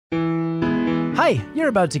Hi, you're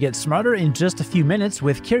about to get smarter in just a few minutes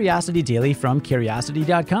with Curiosity Daily from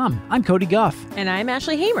Curiosity.com. I'm Cody Goff. And I'm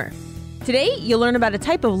Ashley Hamer. Today, you'll learn about a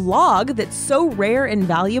type of log that's so rare and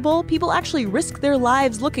valuable, people actually risk their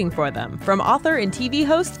lives looking for them, from author and TV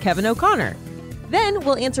host Kevin O'Connor. Then,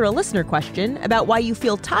 we'll answer a listener question about why you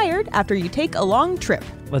feel tired after you take a long trip.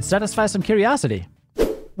 Let's satisfy some curiosity.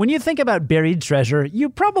 When you think about buried treasure, you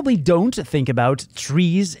probably don't think about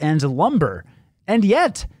trees and lumber. And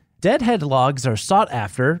yet, deadhead logs are sought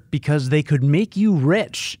after because they could make you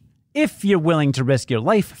rich, if you're willing to risk your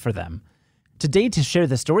life for them. Today to share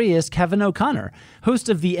the story is Kevin O'Connor, host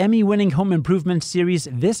of the Emmy-winning home improvement series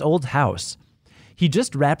This Old House. He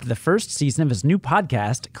just wrapped the first season of his new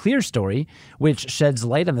podcast, Clear Story, which sheds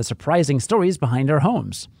light on the surprising stories behind our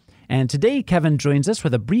homes. And today, Kevin joins us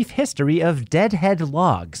with a brief history of deadhead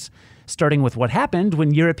logs, starting with what happened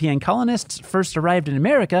when European colonists first arrived in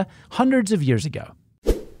America hundreds of years ago.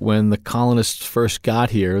 When the colonists first got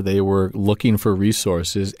here, they were looking for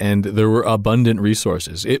resources, and there were abundant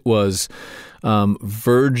resources. It was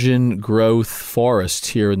virgin growth forests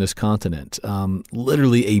here in this continent,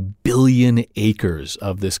 literally 1 billion acres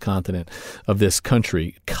of this continent, of this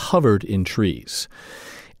country, covered in trees.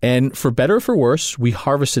 And for better or for worse, we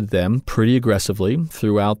harvested them pretty aggressively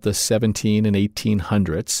throughout the 17 and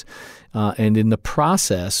 1800s. And in the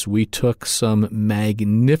process, we took some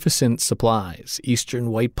magnificent supplies, eastern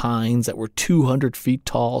white pines that were 200 feet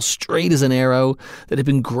tall, straight as an arrow, that had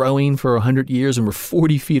been growing for 100 years and were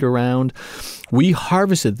 40 feet around. We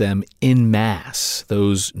harvested them en masse.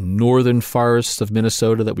 Those northern forests of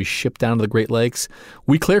Minnesota that we shipped down to the Great Lakes,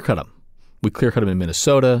 we clear-cut them. We clear-cut them in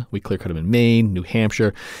Minnesota, we clear-cut them in Maine, New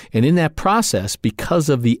Hampshire. And in that process, because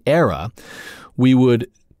of the era, we would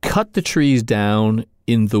cut the trees down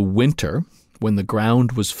in the winter when the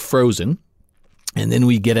ground was frozen, and then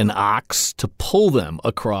we get an ox to pull them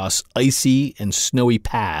across icy and snowy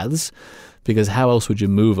paths, because how else would you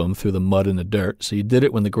move them through the mud and the dirt? So you did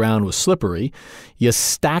it when the ground was slippery. You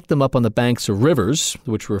stacked them up on the banks of rivers,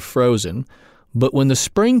 which were frozen. But when the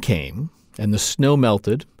spring came and the snow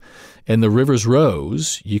melted and the rivers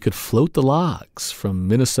rose, you could float the logs from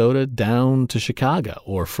Minnesota down to Chicago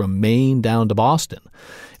or from Maine down to Boston.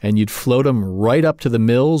 And you'd float them right up to the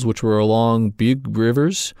mills, which were along big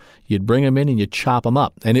rivers. You'd bring them in and you'd chop them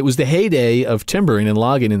up. And it was the heyday of timbering and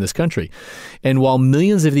logging in this country. And while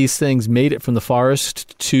millions of these things made it from the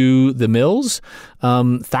forest to the mills,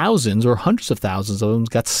 thousands or hundreds of thousands of them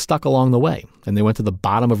got stuck along the way. And they went to the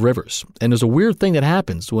bottom of rivers. And there's a weird thing that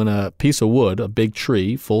happens when a piece of wood, a big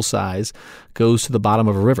tree, full size, goes to the bottom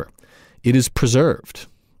of a river. It is preserved,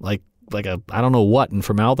 like a, I don't know what, in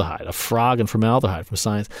formaldehyde, a frog in formaldehyde from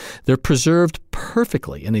science. They're preserved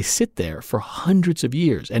perfectly, and they sit there for hundreds of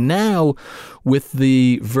years. And now, with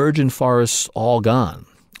the virgin forests all gone,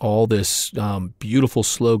 all this beautiful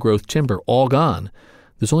slow-growth timber all gone,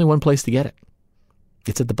 there's only one place to get it.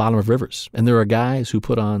 It's at the bottom of rivers. And there are guys who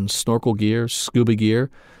put on snorkel gear, scuba gear,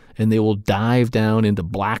 and they will dive down into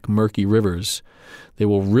black, murky rivers. They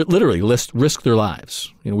will literally risk their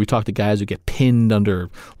lives. You know, we talk to guys who get pinned under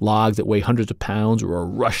logs that weigh hundreds of pounds or are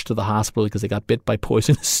rushed to the hospital because they got bit by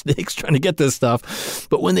poisonous snakes trying to get this stuff.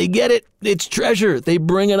 But when they get it, it's treasure. They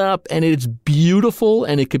bring it up, and it's beautiful,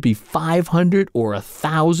 and it could be 500 or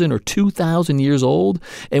 1,000 or 2,000 years old.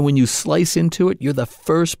 And when you slice into it, you're the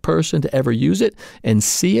first person to ever use it and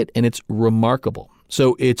see it, and it's remarkable.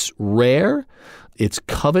 So it's rare. It's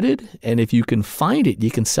coveted, and if you can find it,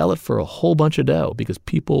 you can sell it for a whole bunch of dough because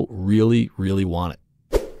people really, really want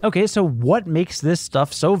it. Okay, so what makes this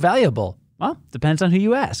stuff so valuable? Well, depends on who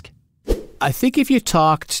you ask. I think if you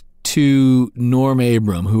talked to Norm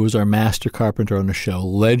Abram, who was our master carpenter on the show,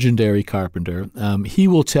 legendary carpenter, he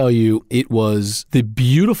will tell you it was the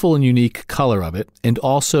beautiful and unique color of it and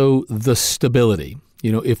also the stability.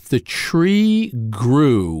 You know, if the tree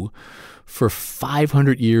grew for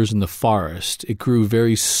 500 years in the forest, it grew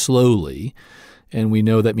very slowly, and we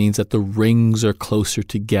know that means that the rings are closer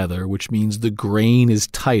together, which means the grain is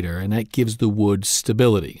tighter, and that gives the wood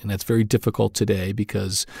stability. And that's very difficult today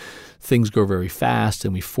because things grow very fast,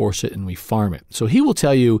 and we force it and we farm it. So he will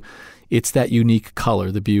tell you it's that unique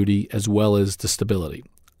color, the beauty, as well as the stability.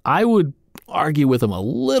 I would argue with him a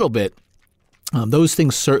little bit. Those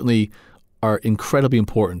things certainly are incredibly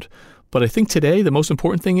important. But I think today the most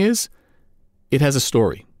important thing is it has a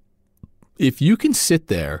story. If you can sit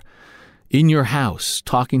there in your house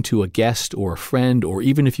talking to a guest or a friend, or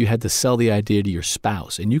even if you had to sell the idea to your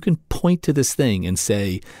spouse, and you can point to this thing and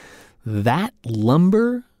say, that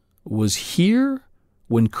lumber was here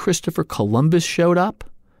when Christopher Columbus showed up.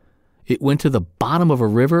 It went to the bottom of a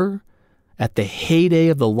river at the heyday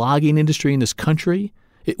of the logging industry in this country,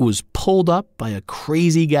 It was pulled up by a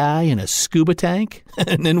crazy guy in a scuba tank,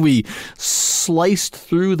 and then we sliced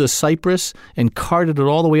through the cypress and carted it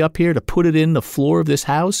all the way up here to put it in the floor of this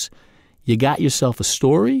house. You got yourself a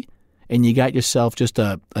story, and you got yourself just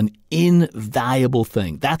an invaluable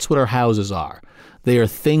thing. That's what our houses are. They are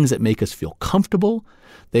things that make us feel comfortable.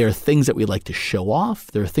 They are things that we like to show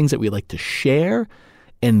off. There are things that we like to share.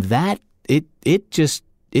 And that, it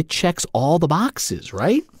checks all the boxes,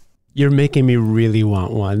 right? You're making me really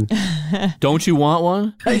want one. Don't you want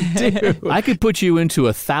one? I do. I could put you into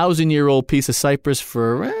a 1,000-year-old piece of cypress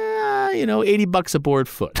for, $80 a board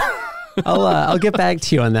foot. I'll get back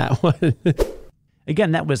to you on that one.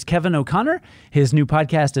 Again, that was Kevin O'Connor. His new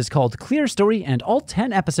podcast is called Clear Story, and all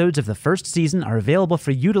 10 episodes of the first season are available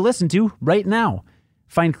for you to listen to right now.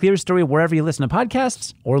 Find Clear Story wherever you listen to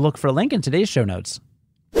podcasts, or look for a link in today's show notes.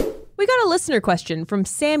 We got a listener question from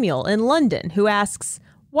Samuel in London who asks,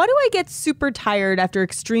 why do I get super tired after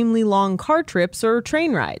extremely long car trips or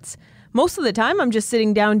train rides? Most of the time, I'm just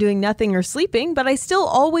sitting down doing nothing or sleeping, but I still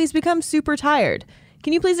always become super tired.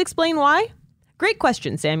 Can you please explain why? Great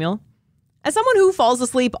question, Samuel. As someone who falls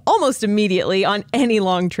asleep almost immediately on any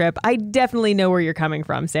long trip, I definitely know where you're coming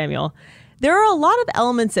from, Samuel. There are a lot of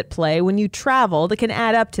elements at play when you travel that can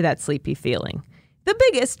add up to that sleepy feeling. The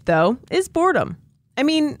biggest, though, is boredom. I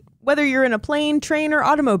mean, whether you're in a plane, train, or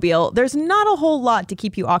automobile, there's not a whole lot to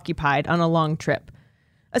keep you occupied on a long trip.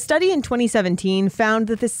 A study in 2017 found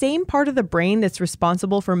that the same part of the brain that's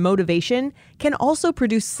responsible for motivation can also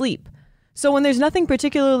produce sleep. So when there's nothing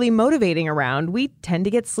particularly motivating around, we tend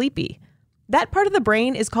to get sleepy. That part of the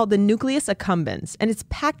brain is called the nucleus accumbens, and it's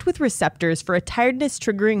packed with receptors for a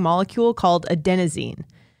tiredness-triggering molecule called adenosine.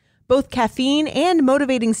 Both caffeine and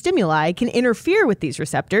motivating stimuli can interfere with these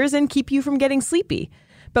receptors and keep you from getting sleepy.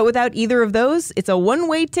 But without either of those, it's a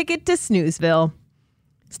one-way ticket to snoozeville.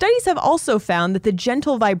 Studies have also found that the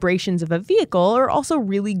gentle vibrations of a vehicle are also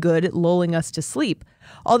really good at lulling us to sleep,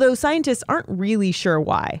 although scientists aren't really sure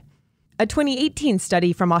why. A 2018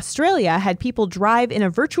 study from Australia had people drive in a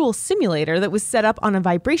virtual simulator that was set up on a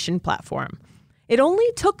vibration platform. It only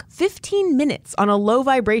took 15 minutes on a low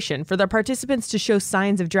vibration for the participants to show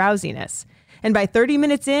signs of drowsiness. And by 30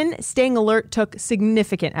 minutes in, staying alert took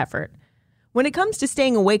significant effort. When it comes to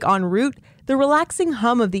staying awake en route, the relaxing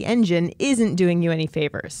hum of the engine isn't doing you any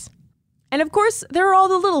favors. And of course, there are all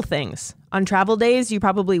the little things. On travel days, you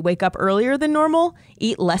probably wake up earlier than normal,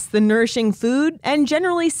 eat less than nourishing food, and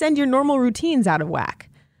generally send your normal routines out of whack.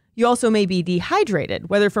 You also may be dehydrated,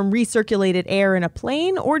 whether from recirculated air in a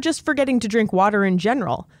plane or just forgetting to drink water in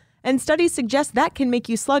general, and studies suggest that can make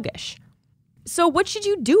you sluggish. So what should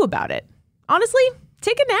you do about it? Honestly,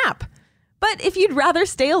 take a nap. But if you'd rather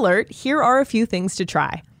stay alert, here are a few things to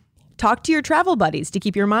try. Talk to your travel buddies to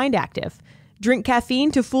keep your mind active. Drink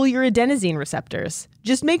caffeine to fool your adenosine receptors.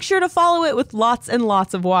 Just make sure to follow it with lots and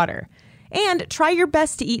lots of water. And try your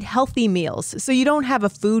best to eat healthy meals so you don't have a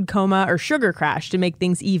food coma or sugar crash to make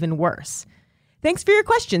things even worse. Thanks for your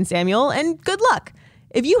question, Samuel, and good luck.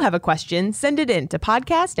 If you have a question, send it in to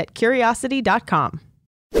podcast@curiosity.com.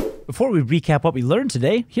 Before we recap what we learned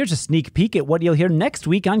today, here's a sneak peek at what you'll hear next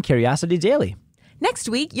week on Curiosity Daily. Next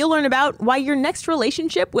week, you'll learn about why your next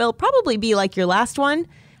relationship will probably be like your last one,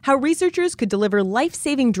 how researchers could deliver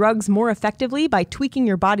life-saving drugs more effectively by tweaking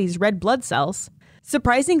your body's red blood cells,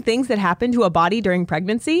 surprising things that happen to a body during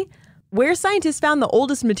pregnancy, where scientists found the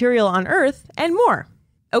oldest material on Earth, and more.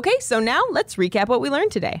 Okay, so now let's recap what we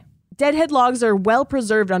learned today. Deadhead logs are well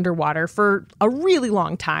preserved underwater for a really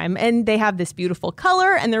long time, and they have this beautiful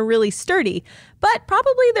color, and they're really sturdy, but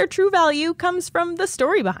probably their true value comes from the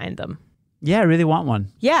story behind them. Yeah, I really want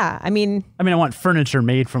one. Yeah, I mean, I want furniture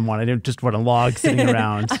made from one. I don't just want a log sitting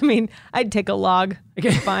around. I'd take a log. Okay,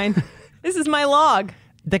 fine. This is my log.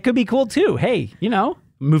 That could be cool too. Hey,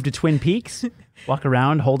 move to Twin Peaks, walk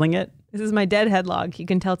around holding it. This is my deadhead log. You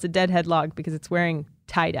can tell it's a deadhead log because it's wearing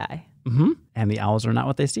tie-dye. Mm-hmm. And the owls are not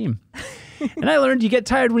what they seem. And I learned you get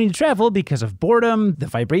tired when you travel because of boredom, the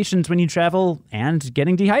vibrations when you travel, and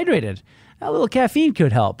getting dehydrated. A little caffeine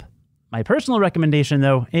could help. My personal recommendation,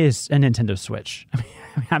 though, is a Nintendo Switch.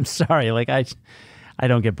 I'm sorry, I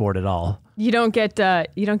don't get bored at all. You don't get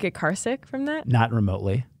car sick from that? Not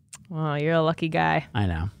remotely. Oh, you're a lucky guy. I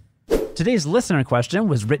know. Today's listener question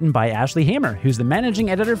was written by Ashley Hamer, who's the managing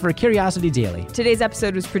editor for Curiosity Daily. Today's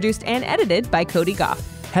episode was produced and edited by Cody Goff.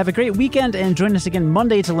 Have a great weekend and join us again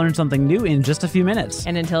Monday to learn something new in just a few minutes.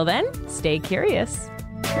 And until then, stay curious.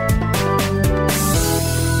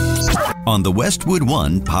 On the Westwood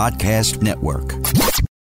One Podcast Network.